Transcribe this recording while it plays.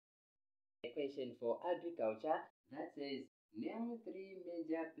A question for agriculture that says name three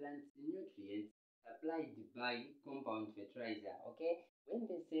major plant nutrients supplied by compound fertilizer. Okay, when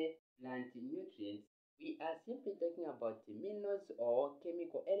they say plant nutrients, we are simply talking about the minerals or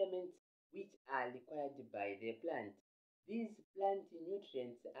chemical elements which are required by the plant. These plant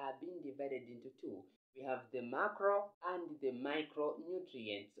nutrients are being divided into two. We have the macro and the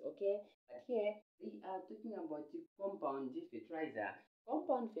micronutrients. Okay, but here we are talking about the compound fertilizer.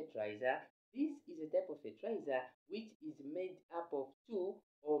 Compound fertilizer, this is a type of fertilizer which is made up of two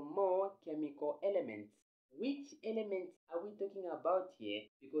or more chemical elements. Which elements are we talking about here?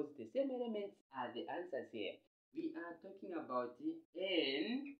 Because the same elements are the answers here. We are talking about the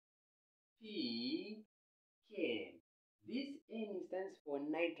N, P, K. This N stands for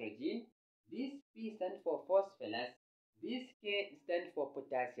nitrogen, this P stands for phosphorus, this K stands for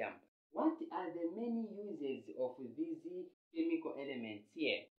potassium. What are the many uses of these chemical elements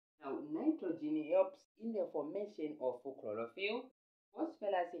here? Now, nitrogen helps in the formation of chlorophyll,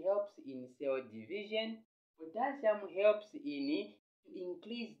 phosphorus helps in cell division, potassium helps in to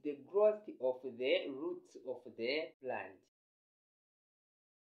increase the growth of the roots of the plant.